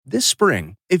This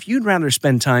spring, if you'd rather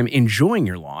spend time enjoying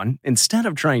your lawn instead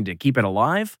of trying to keep it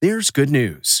alive, there's good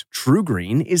news.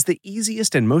 TruGreen is the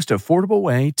easiest and most affordable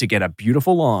way to get a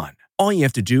beautiful lawn. All you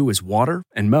have to do is water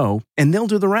and mow, and they'll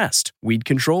do the rest. Weed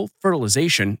control,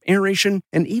 fertilization, aeration,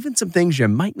 and even some things you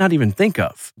might not even think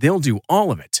of. They'll do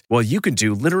all of it, while you can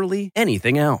do literally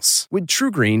anything else. With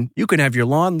TruGreen, you can have your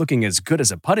lawn looking as good as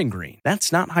a putting green.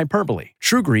 That's not hyperbole.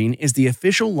 TruGreen is the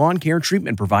official lawn care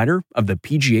treatment provider of the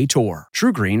PGA Tour.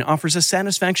 TruGreen offers a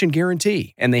satisfaction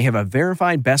guarantee, and they have a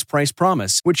verified best price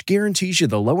promise, which guarantees you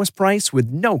the lowest price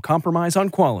with no compromise on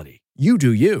quality. You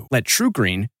do you. Let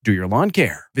TruGreen do your lawn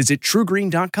care. Visit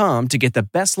TruGreen.com to get the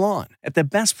best lawn at the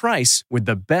best price with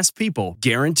the best people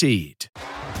guaranteed.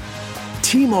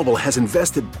 T-Mobile has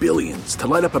invested billions to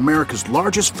light up America's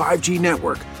largest 5G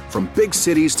network, from big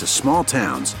cities to small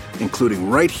towns,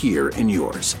 including right here in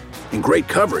yours. And great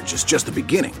coverage is just the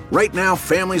beginning. Right now,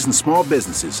 families and small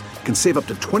businesses can save up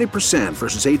to 20%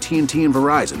 versus AT&T and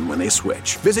Verizon when they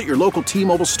switch. Visit your local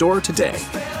T-Mobile store today.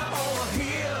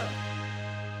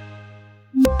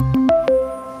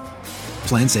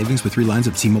 Plan savings with 3 lines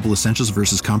of T-Mobile Essentials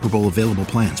versus comparable available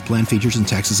plans. Plan features and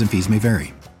taxes and fees may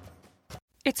vary.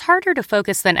 It's harder to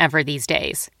focus than ever these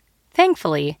days.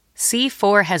 Thankfully,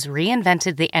 C4 has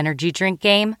reinvented the energy drink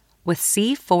game with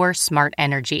C4 Smart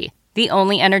Energy, the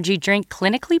only energy drink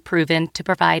clinically proven to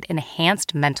provide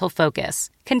enhanced mental focus,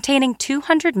 containing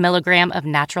 200 milligrams of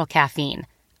natural caffeine,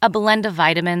 a blend of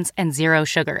vitamins, and 0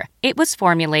 sugar. It was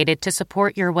formulated to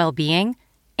support your well-being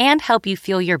and help you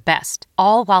feel your best,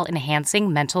 all while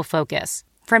enhancing mental focus.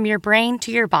 From your brain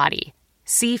to your body,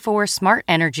 C4 Smart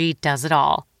Energy does it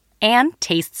all. And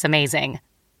tastes amazing.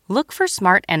 Look for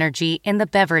Smart Energy in the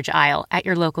beverage aisle at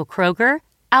your local Kroger,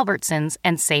 Albertsons,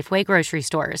 and Safeway grocery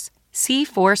stores.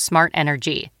 C4 Smart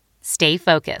Energy. Stay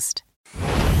focused.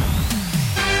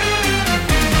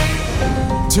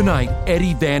 Tonight,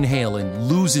 Eddie Van Halen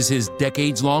loses his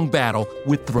decades-long battle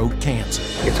with throat cancer.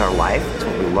 It's our life. It's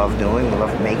what we love doing. We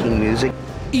love making music.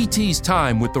 E.T.'s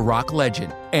time with the rock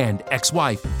legend and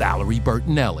ex-wife Valerie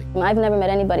Bertinelli. I've never met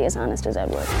anybody as honest as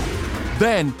Edward.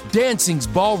 Then, dancing's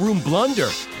ballroom blunder.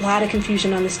 A lot of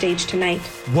confusion on the stage tonight.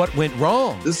 What went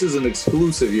wrong? This is an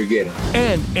exclusive you're getting.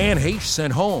 And Anne Heche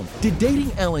sent home. Did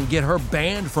dating Ellen get her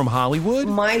banned from Hollywood?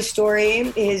 My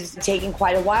story is taking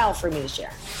quite a while for me to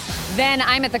share. Then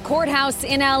I'm at the courthouse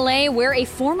in LA where a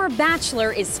former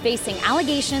bachelor is facing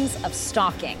allegations of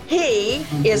stalking. He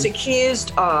is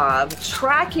accused of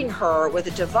tracking her with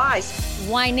a device.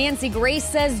 Why Nancy Grace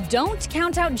says don't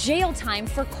count out jail time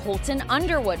for Colton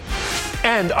Underwood.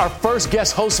 And our first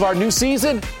guest host of our new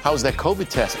season, how's that COVID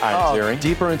test, I'm hearing?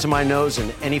 Deeper into my nose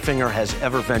than any finger has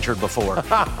ever ventured before.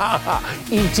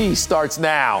 E.T. starts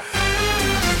now.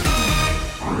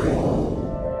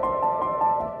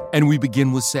 And we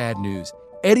begin with sad news.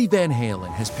 Eddie Van Halen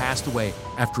has passed away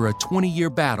after a 20-year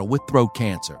battle with throat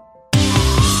cancer.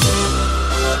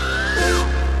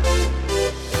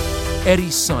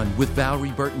 Eddie's son, with Valerie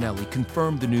Bertinelli,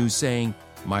 confirmed the news, saying,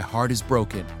 "My heart is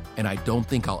broken, and I don't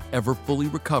think I'll ever fully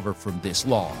recover from this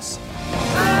loss."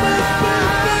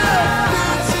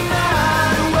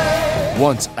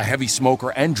 Once a heavy smoker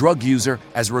and drug user,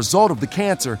 as a result of the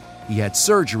cancer, he had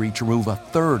surgery to remove a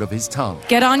third of his tongue.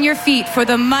 Get on your feet for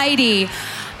the mighty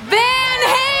Van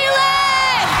Halen!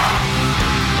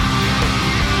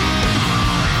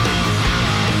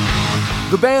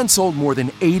 The band sold more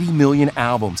than 80 million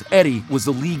albums. Eddie was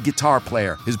the lead guitar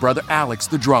player, his brother Alex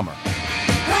the drummer.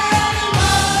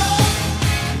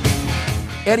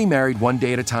 Eddie married One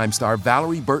Day at a Time star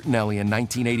Valerie Bertinelli in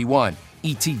 1981.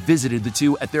 E.T. visited the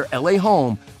two at their L.A.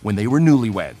 home when they were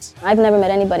newlyweds. I've never met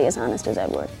anybody as honest as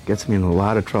Edward. Gets me in a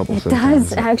lot of trouble It sometimes.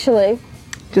 does, actually.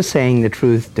 Just saying the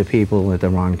truth to people at the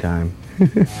wrong time.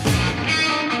 The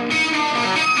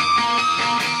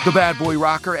bad boy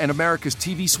rocker and America's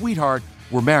TV sweetheart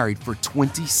were married for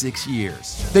 26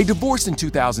 years. They divorced in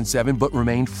 2007 but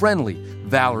remained friendly.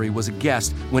 Valerie was a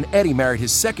guest when Eddie married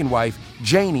his second wife,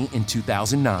 Janie, in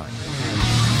 2009.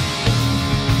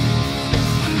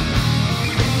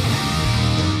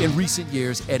 In recent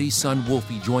years, Eddie's son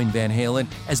Wolfie joined Van Halen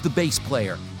as the bass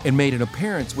player and made an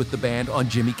appearance with the band on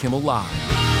Jimmy Kimmel Live.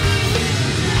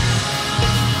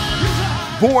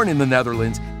 Born in the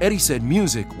Netherlands, Eddie said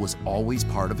music was always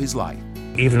part of his life.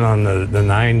 Even on the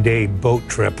 9-day boat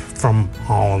trip from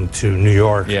Holland to New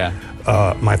York,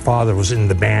 my father was in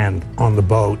the band on the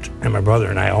boat, and my brother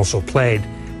and I also played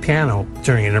piano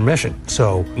during intermission.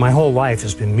 So my whole life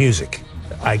has been music.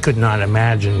 I could not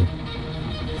imagine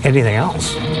anything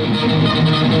else.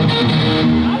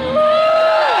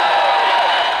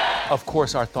 Of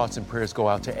course, our thoughts and prayers go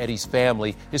out to Eddie's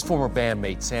family. His former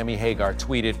bandmate, Sammy Hagar,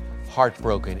 tweeted,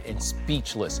 heartbroken and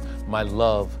speechless. My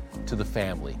love to the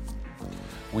family.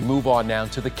 We move on now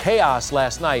to the chaos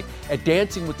last night at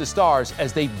Dancing with the Stars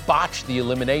as they botched the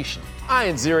elimination.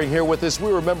 Ian Ziering here with us.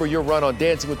 We remember your run on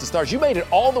Dancing with the Stars. You made it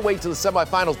all the way to the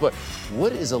semifinals, but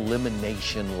what is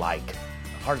elimination like?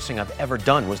 The hardest thing I've ever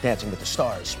done was Dancing with the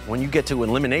Stars. When you get to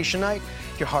elimination night,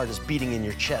 your heart is beating in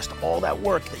your chest. All that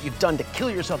work that you've done to kill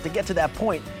yourself to get to that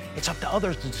point, it's up to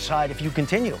others to decide if you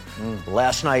continue.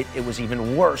 Last night, it was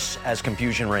even worse as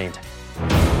confusion reigned.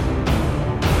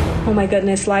 Oh my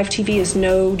goodness, live TV is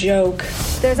no joke.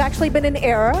 There's actually been an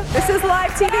error. This is live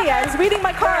TV. I was reading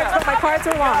my cards, but my cards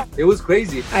are wrong. It was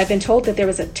crazy. I've been told that there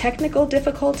was a technical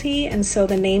difficulty, and so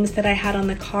the names that I had on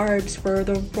the cards were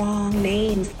the wrong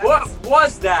names. What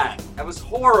was that? That was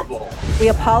horrible. We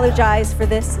apologize for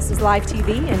this. This is live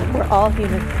TV, and we're all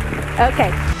human. Okay.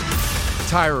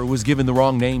 Tyra was given the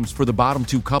wrong names for the bottom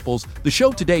two couples. The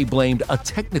show today blamed a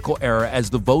technical error as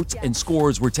the votes and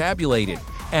scores were tabulated,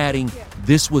 adding,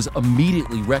 this was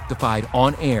immediately rectified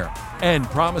on air, and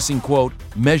promising, quote,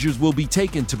 measures will be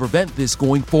taken to prevent this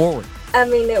going forward. I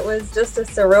mean, it was just a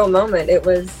surreal moment. It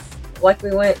was like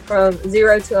we went from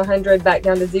 0 to 100 back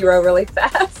down to 0 really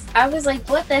fast. I was like,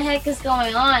 what the heck is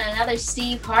going on? Another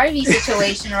Steve Harvey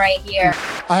situation right here.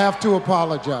 I have to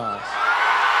apologize.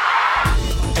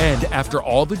 And after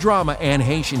all the drama, Anne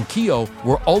Heche and Keo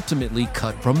were ultimately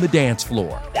cut from the dance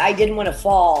floor. I didn't want to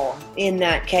fall in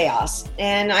that chaos,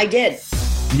 and I did.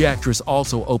 The actress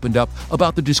also opened up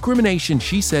about the discrimination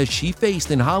she says she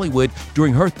faced in Hollywood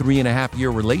during her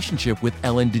 3.5-year relationship with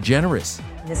Ellen DeGeneres.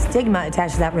 The stigma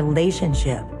attached to that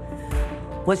relationship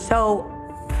was so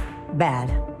bad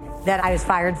that I was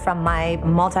fired from my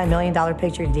multi-million-dollar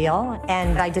picture deal,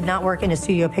 and I did not work in a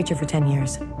studio picture for 10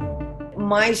 years.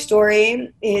 My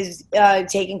story is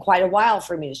taking quite a while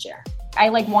for me to share. I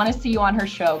want to see you on her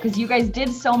show because you guys did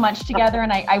so much together,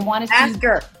 and I want to see. Ask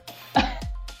her.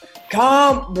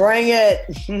 Come, bring it.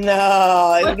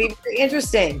 No, it would be very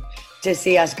interesting to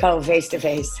see us go face to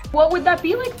face. What would that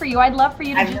be like for you? I'd love for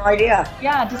you to. I have no idea.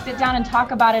 Yeah, to sit down and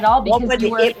talk about it all. Because what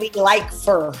would it be like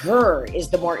for her is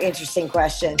the more interesting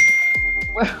question.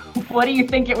 What do you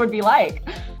think it would be like?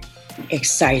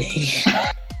 Exciting.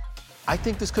 I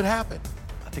think this could happen.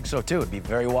 I think so too. It'd be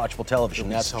very watchable television.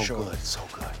 That's so for sure. Good, so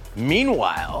good.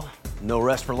 Meanwhile, no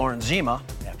rest for Lauren Zima.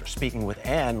 After speaking with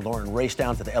Anne, Lauren raced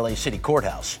down to the LA City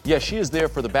courthouse. Yeah, she is there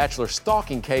for the Bachelor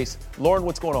stalking case. Lauren,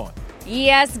 what's going on?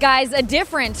 Yes, guys, a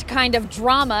different kind of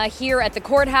drama here at the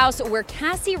courthouse where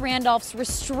Cassie Randolph's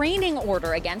restraining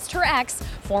order against her ex,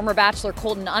 former Bachelor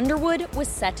Colton Underwood, was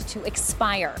set to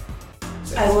expire.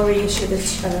 I will reissue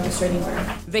this restraining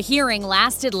order. The hearing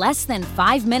lasted less than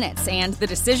 5 minutes, and the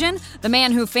decision? The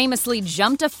man who famously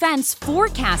jumped a fence for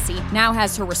Cassie now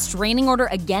has her restraining order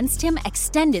against him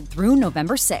extended through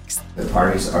November 6th. The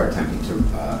parties are attempting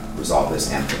to resolve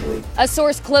this amicably. A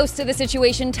source close to the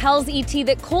situation tells ET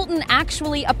that Colton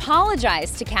actually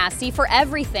apologized to Cassie for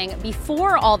everything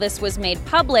before all this was made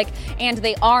public, and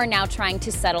they are now trying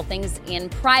to settle things in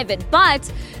private. But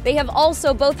they have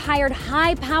also both hired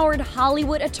high-powered Hollywood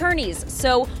attorneys.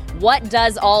 So what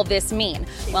does all this mean?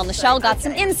 Well, Michelle got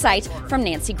some insight from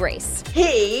Nancy Grace.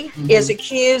 He is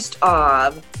accused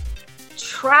of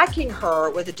tracking her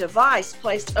with a device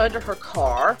placed under her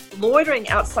car, loitering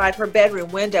outside her bedroom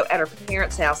window at her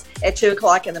parents' house at 2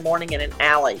 o'clock in the morning in an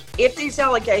alley. If these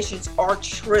allegations are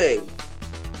true,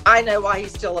 I know why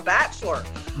he's still a bachelor.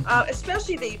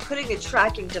 Especially putting the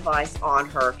tracking device on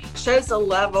her shows a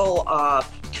level of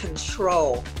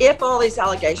control. If all these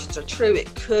allegations are true,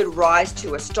 it could rise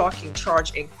to a stalking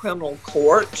charge in criminal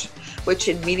court, which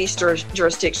in many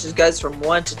jurisdictions goes from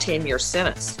 1 to 10-year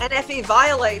sentence. And if he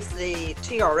violates the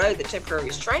TRO, the temporary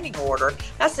restraining order,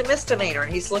 that's a misdemeanor,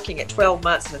 and he's looking at 12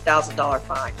 months and a $1,000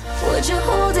 fine. Would you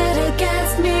hold it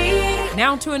against me?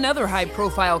 Now to another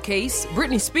high-profile case.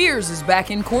 Britney Spears is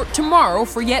back in court tomorrow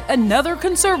for yet another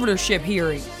conservatorship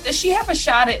hearing. Does she have a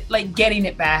shot at, getting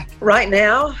it back? Right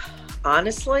now,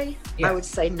 honestly, I would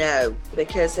say no,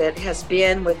 because it has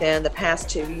been within the past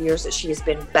 2 years that she has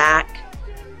been back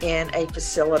in a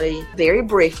facility very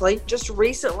briefly. Just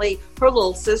recently, her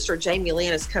little sister, Jamie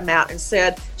Lynn, has come out and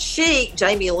said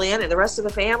Jamie Lynn and the rest of the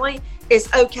family, is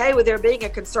okay with there being a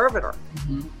conservator.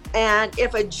 And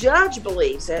if a judge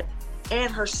believes it,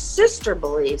 and her sister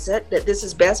believes it, that this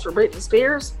is best for Britney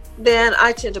Spears, then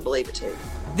I tend to believe it too.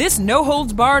 This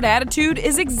no-holds-barred attitude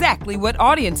is exactly what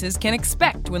audiences can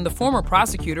expect when the former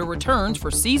prosecutor returns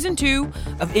for Season 2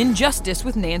 of Injustice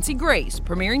with Nancy Grace,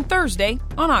 premiering Thursday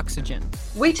on Oxygen.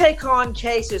 We take on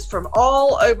cases from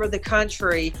all over the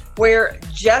country where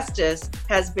justice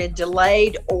has been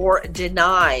delayed or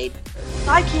denied.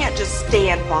 I can't just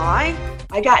stand by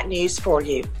I got news for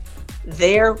you.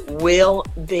 There will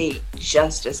be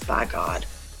justice by God.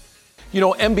 You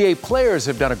know, NBA players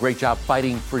have done a great job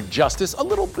fighting for justice, a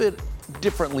little bit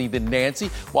differently than Nancy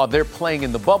while they're playing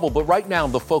in the bubble. But right now,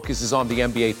 the focus is on the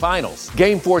NBA Finals.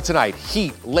 Game 4 tonight,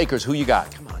 Heat, Lakers, who you got?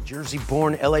 Come on,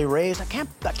 Jersey-born LA Rays. I can't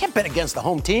bet against the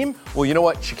home team. Well, you know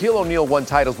what? Shaquille O'Neal won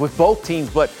titles with both teams,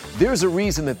 but there's a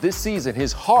reason that this season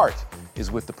his heart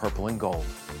is with the purple and gold.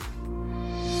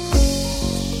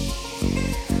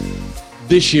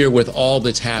 This year, with all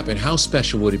that's happened, how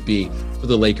special would it be for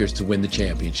the Lakers to win the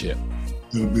championship?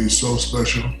 It would be so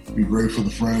special. It would be great for the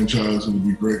franchise. It would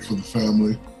be great for the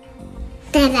family.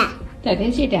 Dada.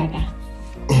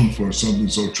 For something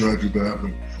so tragic to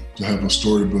happen, to have a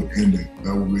storybook ending,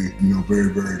 that would be, very,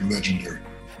 very legendary.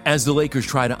 As the Lakers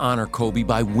try to honor Kobe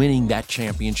by winning that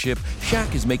championship,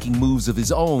 Shaq is making moves of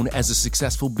his own as a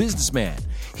successful businessman.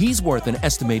 He's worth an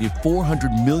estimated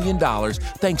 $400 million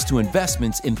thanks to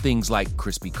investments in things like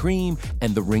Krispy Kreme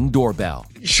and the Ring doorbell.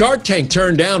 Shark Tank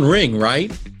turned down Ring,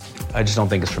 right? I just don't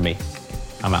think it's for me.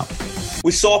 I'm out.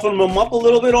 We softened him up a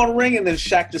little bit on Ring, and then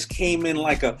Shaq just came in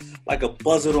like a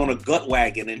buzzard on a gut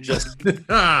wagon and just...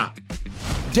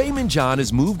 Damon John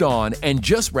has moved on and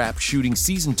just wrapped shooting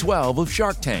season 12 of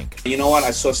Shark Tank. You know what?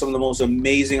 I saw some of the most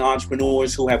amazing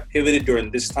entrepreneurs who have pivoted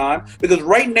during this time, because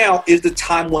right now is the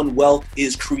time when wealth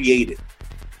is created.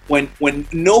 When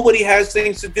nobody has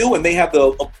things to do and they have the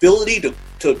ability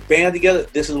to band together,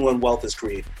 this is when wealth is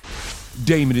created.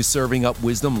 Damon is serving up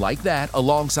wisdom like that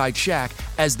alongside Shaq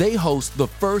as they host the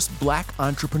first Black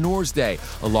Entrepreneurs Day,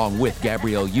 along with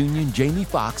Gabrielle Union, Jamie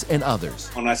Foxx, and others.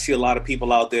 When I see a lot of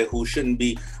people out there who shouldn't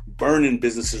be burning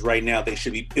businesses right now, they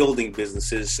should be building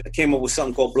businesses. I came up with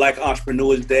something called Black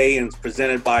Entrepreneurs Day, and it's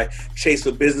presented by Chase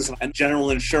for Business and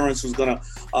General Insurance, who's going to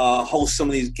host some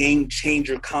of these game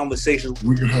changer conversations.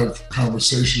 We can have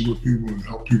conversations with people and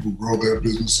help people grow their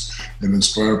business and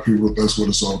inspire people. That's what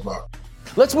it's all about.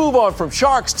 Let's move on from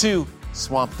sharks to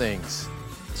Swamp Things.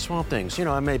 Swamp Things,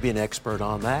 I may be an expert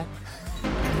on that.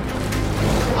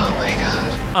 Oh my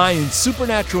God. Iron's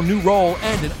supernatural new role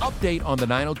and an update on the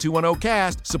 90210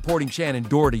 cast supporting Shannon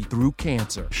Doherty through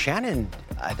cancer. Shannon,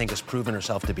 I think, has proven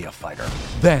herself to be a fighter.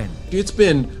 Then, it's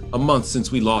been a month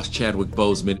since we lost Chadwick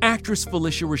Boseman. Actress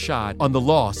Felicia Rashad on the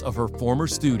loss of her former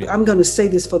student. I'm going to say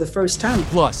this for the first time.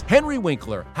 Plus, Henry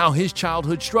Winkler, how his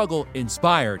childhood struggle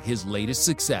inspired his latest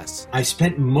success. I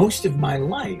spent most of my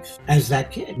life as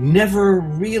that kid, never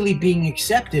really being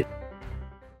accepted.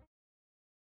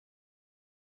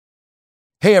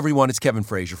 Hey everyone, it's Kevin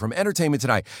Frazier from Entertainment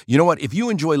Tonight. You know what? If you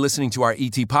enjoy listening to our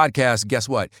ET podcast, guess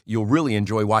what? You'll really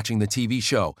enjoy watching the TV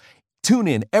show. Tune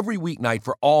in every weeknight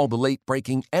for all the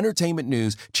late-breaking entertainment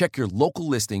news. Check your local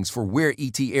listings for where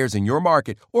ET airs in your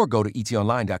market or go to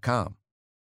etonline.com.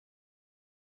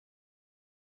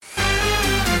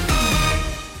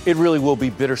 It really will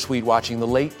be bittersweet watching the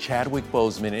late Chadwick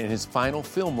Boseman in his final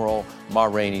film role, Ma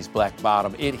Rainey's Black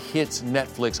Bottom. It hits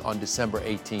Netflix on December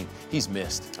 18th. He's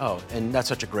missed. Oh, and that's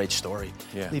such a great story.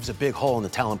 Yeah. Leaves a big hole in the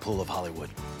talent pool of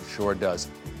Hollywood. Sure does.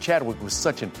 Chadwick was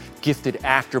such a gifted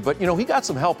actor, but, he got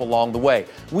some help along the way.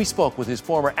 We spoke with his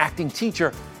former acting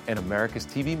teacher and America's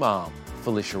TV mom,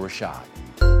 Felicia Rashad.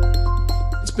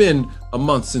 It's been a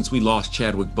month since we lost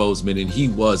Chadwick Boseman, and he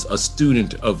was a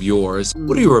student of yours.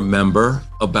 What do you remember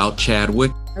about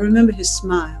Chadwick? I remember his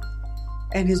smile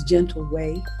and his gentle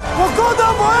way.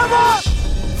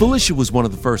 Felicia was one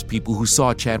of the first people who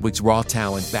saw Chadwick's raw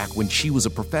talent back when she was a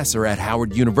professor at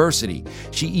Howard University.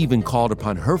 She even called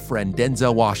upon her friend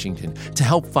Denzel Washington to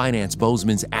help finance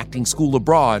Boseman's acting school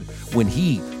abroad when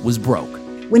he was broke.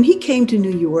 When he came to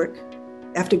New York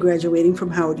after graduating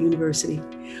from Howard University,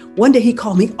 one day he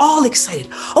called me all excited.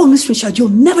 Oh, Miss Rashad, you'll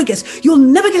never guess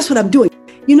what I'm doing.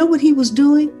 You know what he was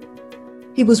doing?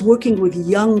 He was working with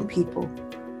young people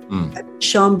at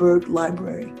Schomburg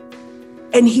Library.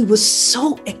 And he was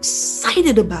so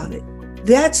excited about it.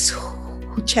 That's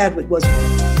who Chadwick was.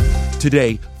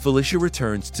 Today, Felicia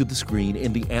returns to the screen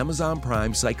in the Amazon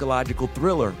Prime psychological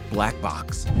thriller, Black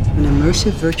Box. An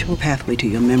immersive virtual pathway to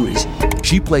your memories.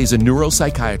 She plays a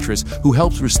neuropsychiatrist who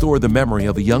helps restore the memory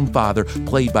of a young father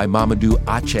played by Mamadou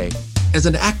Ache. As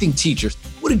an acting teacher,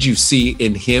 what did you see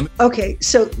in him? Okay,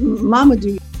 so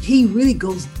Mamadou, he really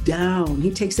goes down.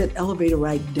 He takes that elevator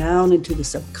ride down into the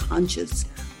subconscious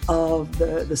of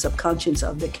the subconscious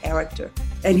of the character.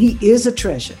 And he is a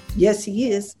treasure. Yes,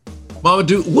 he is.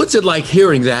 Mamadou, what's it like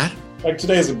hearing that? Like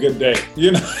today's a good day,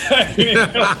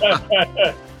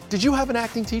 Did you have an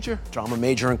acting teacher? Drama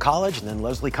major in college, and then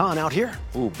Leslie Kahn out here.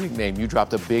 Ooh, big name. You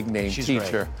dropped a big name. She's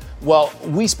teacher. Great. Well,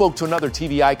 we spoke to another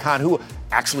TV icon who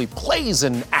actually plays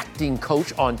an acting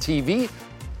coach on TV,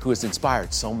 who has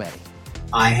inspired so many.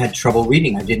 I had trouble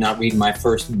reading. I did not read my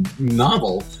first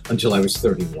novel until I was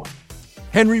 31.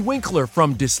 Henry Winkler,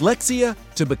 from dyslexia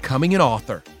to becoming an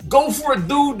author. Go for it,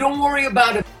 dude. Don't worry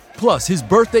about it. Plus his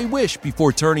birthday wish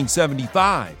before turning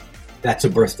 75. That's a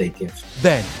birthday gift.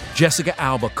 Then Jessica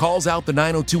Alba calls out the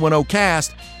 90210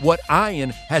 cast what Ian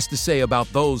has to say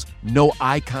about those no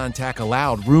eye contact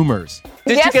allowed rumors.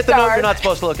 Did you get the note? You're not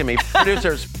supposed to look at me.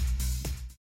 Producers.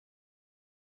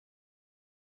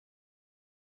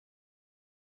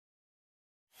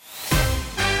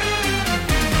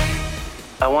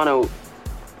 I want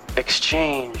to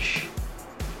exchange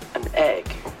an egg.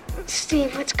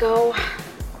 Steve, let's go.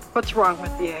 What's wrong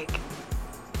with the egg?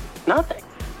 Nothing.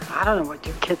 I don't know what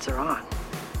you kids are on,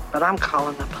 but I'm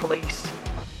calling the police.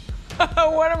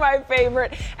 One of my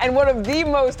favorite and one of the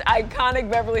most iconic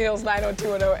Beverly Hills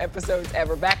 90210 episodes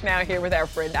ever. Back now here with our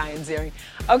friend Ian Ziering.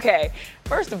 Okay,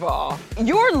 first of all,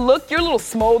 your look, your little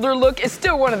smolder look is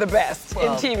still one of the best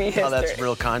in TV history. Oh, that's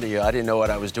real kind of you. I didn't know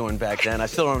what I was doing back then. I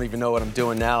still don't even know what I'm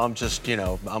doing now. I'm just,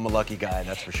 I'm a lucky guy,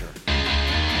 that's for sure.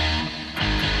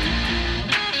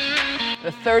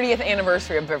 The 30th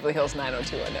anniversary of Beverly Hills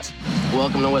 90210.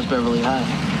 Welcome to West Beverly High.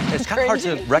 It's kind of hard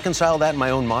to reconcile that in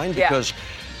my own mind because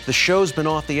the show's been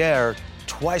off the air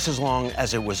twice as long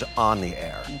as it was on the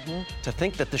air. Mm-hmm. To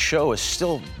think that the show is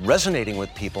still resonating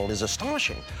with people is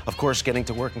astonishing. Of course, getting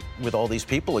to work with all these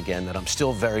people again that I'm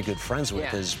still very good friends with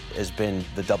has been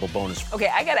the double bonus. Okay,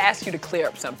 I gotta ask you to clear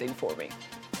up something for me.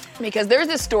 Because there's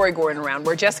this story going around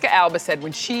where Jessica Alba said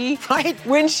when she Did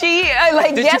guest you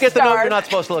get the note? starred. You're not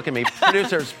supposed to look at me.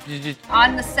 Producers.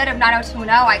 On the set of 90210,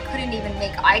 I couldn't even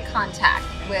make eye contact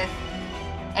with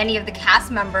any of the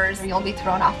cast members. You'll be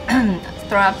thrown off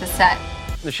the set.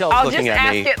 Michelle's I'll looking just at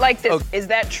ask me. it like this. Okay. Is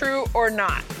that true or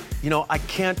not? I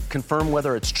can't confirm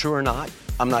whether it's true or not.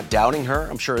 I'm not doubting her.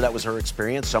 I'm sure that was her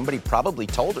experience. Somebody probably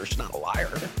told her she's not a liar.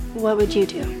 What would you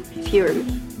do if you were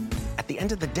me? At the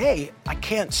end of the day, I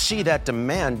can't see that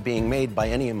demand being made by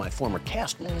any of my former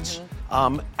castmates.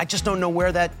 I just don't know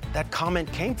where that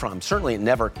comment came from. Certainly it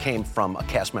never came from a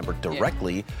cast member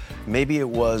directly. Yeah. Maybe it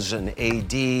was an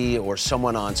AD or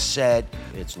someone on set.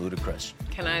 It's ludicrous.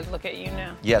 Can I look at you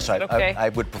now? Yes, okay? I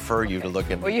would prefer you to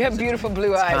look at me. Well, you have beautiful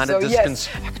blue eyes, so yes.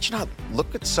 How could you not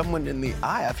look at someone in the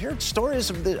eye? I've heard stories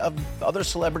of other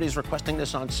celebrities requesting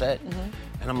this on set,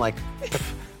 and I'm like,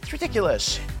 it's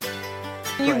ridiculous.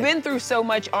 You've been through so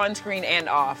much on screen and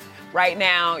off. Right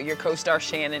now, your co-star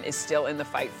Shannon is still in the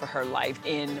fight for her life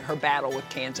in her battle with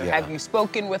cancer. Yeah. Have you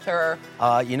spoken with her?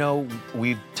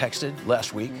 We've texted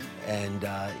last week, and,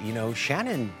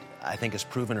 Shannon, I think, has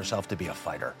proven herself to be a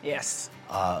fighter. Yes.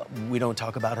 We don't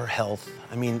talk about her health.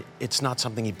 I mean, it's not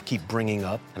something you keep bringing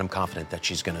up, and I'm confident that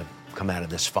she's going to come out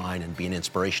of this fine and be an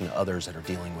inspiration to others that are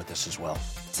dealing with this as well.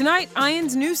 Tonight,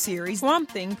 Ian's new series, Swamp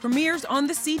Thing, premieres on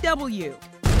the CW.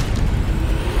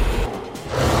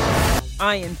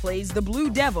 Ian plays the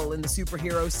Blue Devil in the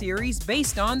superhero series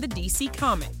based on the DC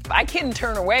comic. I couldn't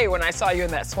turn away when I saw you in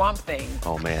that Swamp Thing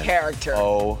character.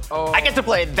 Oh. I get to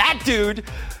play that dude.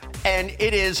 And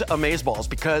it is amazeballs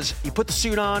because you put the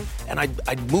suit on and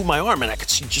I'd move my arm and I could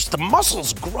see just the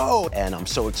muscles grow. And I'm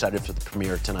so excited for the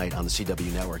premiere tonight on the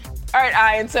CW network. All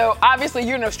right, Ian, so obviously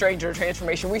you're no stranger to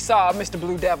transformation. We saw Mr.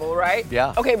 Blue Devil, right?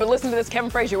 Yeah. Okay, but listen to this. Kevin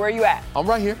Frazier, where are you at? I'm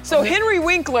right here. So Henry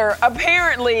Winkler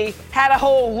apparently had a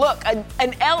whole look, an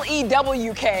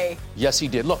LEWK. Yes, he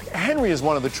did. Look, Henry is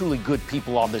one of the truly good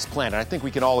people on this planet. I think we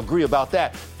can all agree about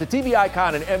that. The TV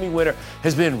icon and Emmy winner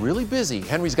has been really busy.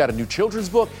 Henry's got a new children's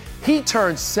book. He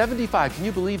turned 75, can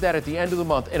you believe that, at the end of the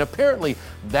month? And apparently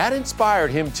that inspired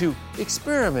him to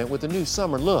experiment with a new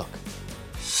summer look.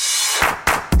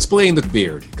 Explain the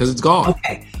beard, because it's gone.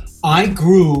 Okay, I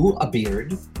grew a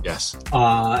beard. Yes.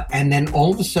 And then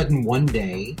all of a sudden one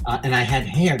day, and I had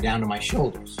hair down to my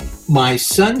shoulders. My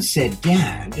son said,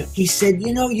 Dad, he said,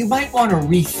 you might want to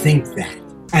rethink that.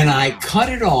 And I cut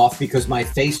it off because my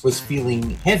face was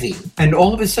feeling heavy. And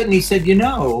all of a sudden he said,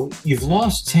 you've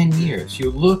lost 10 years.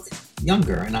 You look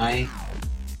younger. And I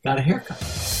got a haircut.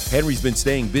 Henry's been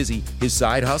staying busy. His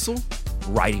side hustle?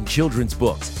 Writing children's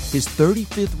books. His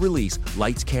 35th release,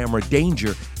 Lights, Camera,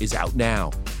 Danger, is out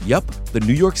now. Yup, the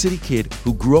New York City kid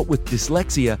who grew up with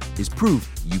dyslexia is proof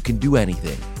you can do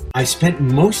anything. I spent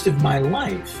most of my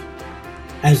life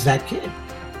as that kid,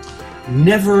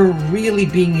 never really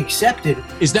being accepted.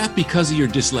 Is that because of your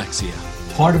dyslexia?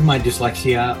 Part of my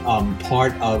dyslexia,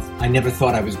 I never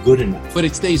thought I was good enough. But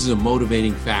it stays as a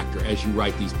motivating factor as you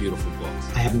write these beautiful books.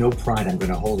 I have no pride. I'm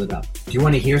going to hold it up. Do you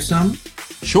want to hear some?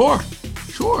 Sure.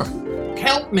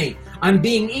 Help me. I'm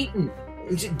being eaten.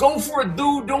 He said, go for it,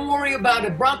 dude. Don't worry about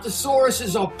it.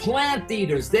 Brontosauruses are plant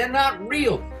eaters. They're not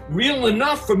real. Real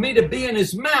enough for me to be in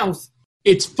his mouth.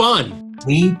 It's fun.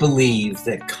 We believe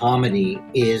that comedy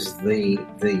is the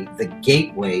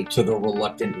gateway to the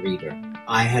reluctant reader.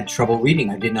 I had trouble reading.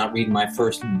 I did not read my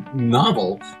first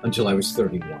novel until I was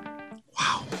 31.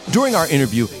 Wow. During our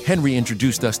interview, Henry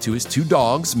introduced us to his two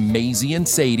dogs, Maisie and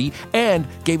Sadie, and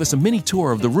gave us a mini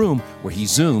tour of the room where he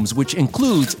zooms, which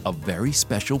includes a very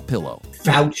special pillow.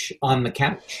 Fouch on the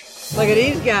couch. Look at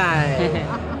these guys.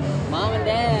 Mom and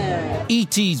Dad.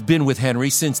 E.T.'s been with Henry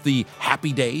since the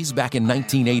Happy Days back in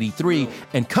 1983,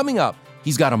 and coming up,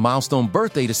 he's got a milestone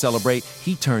birthday to celebrate.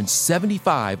 He turns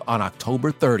 75 on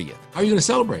October 30th. How are you going to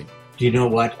celebrate? Do you know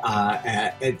what?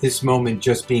 At this moment,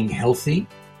 just being healthy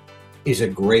is a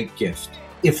great gift.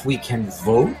 If we can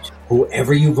vote,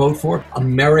 whoever you vote for,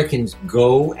 Americans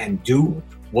go and do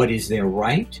what is their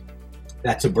right,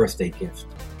 that's a birthday gift.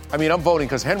 I mean, I'm voting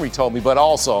because Henry told me, but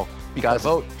also because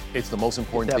vote. It's the most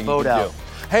important thing you can do.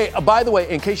 Hey, by the way,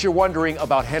 in case you're wondering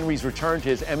about Henry's return to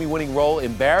his Emmy-winning role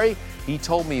in Barry, he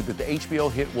told me that the HBO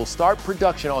hit will start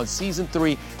production on season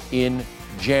 3 in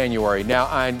January.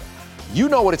 Now, you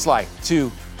know what it's like to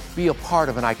be a part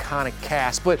of an iconic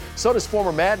cast, but so does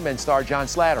former Mad Men star John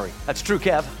Slattery. That's true,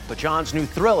 Kev, but John's new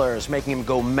thriller is making him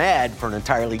go mad for an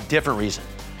entirely different reason.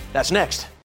 That's next.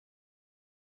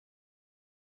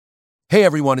 Hey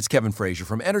everyone, it's Kevin Frazier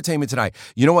from Entertainment Tonight.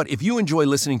 You know what? If you enjoy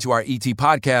listening to our ET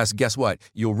podcast, guess what?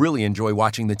 You'll really enjoy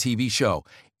watching the TV show.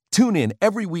 Tune in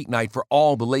every weeknight for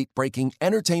all the late-breaking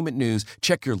entertainment news.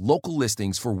 Check your local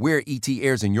listings for where ET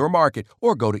airs in your market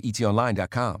or go to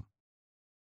etonline.com.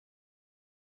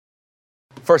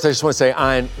 First, I just want to say,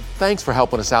 Ian, thanks for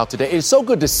helping us out today. It's so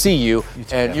good to see you,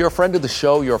 and you're a friend of the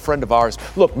show. You're a friend of ours.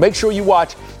 Look, make sure you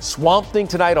watch Swamp Thing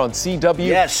tonight on CW.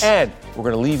 Yes. And we're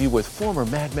going to leave you with former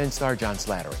Mad Men star John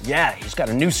Slattery. Yeah, he's got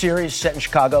a new series set in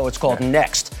Chicago. It's called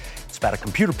Next. It's about a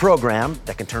computer program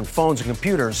that can turn phones and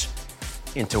computers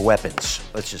into weapons.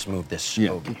 Let's just move this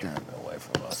over. Get that away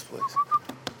from us, please.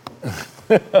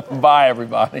 Bye,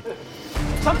 everybody.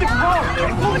 Something's wrong.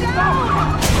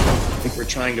 I think we're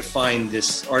trying to find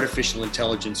this artificial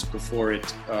intelligence before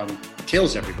it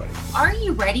kills everybody. Are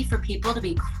you ready for people to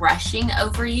be crushing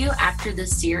over you after the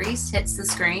series hits the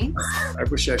screen? I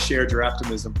wish I shared your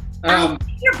optimism. You're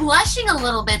blushing a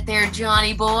little bit there,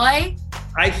 Johnny boy.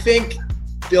 I think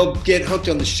they'll get hooked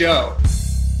on the show.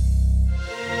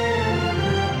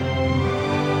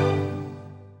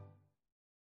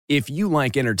 If you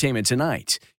like Entertainment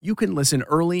Tonight, you can listen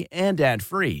early and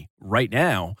ad-free right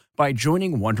now by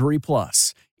joining Wondery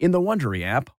Plus in the Wondery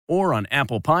app or on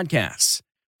Apple Podcasts.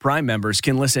 Prime members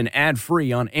can listen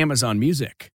ad-free on Amazon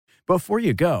Music. Before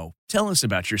you go, tell us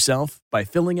about yourself by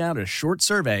filling out a short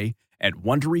survey at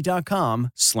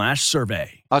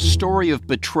Wondery.com/survey. A story of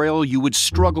betrayal you would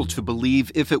struggle to believe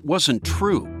if it wasn't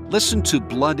true. Listen to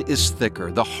Blood is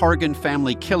Thicker, the Hargan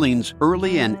family killings,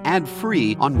 early and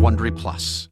ad-free on Wondery Plus.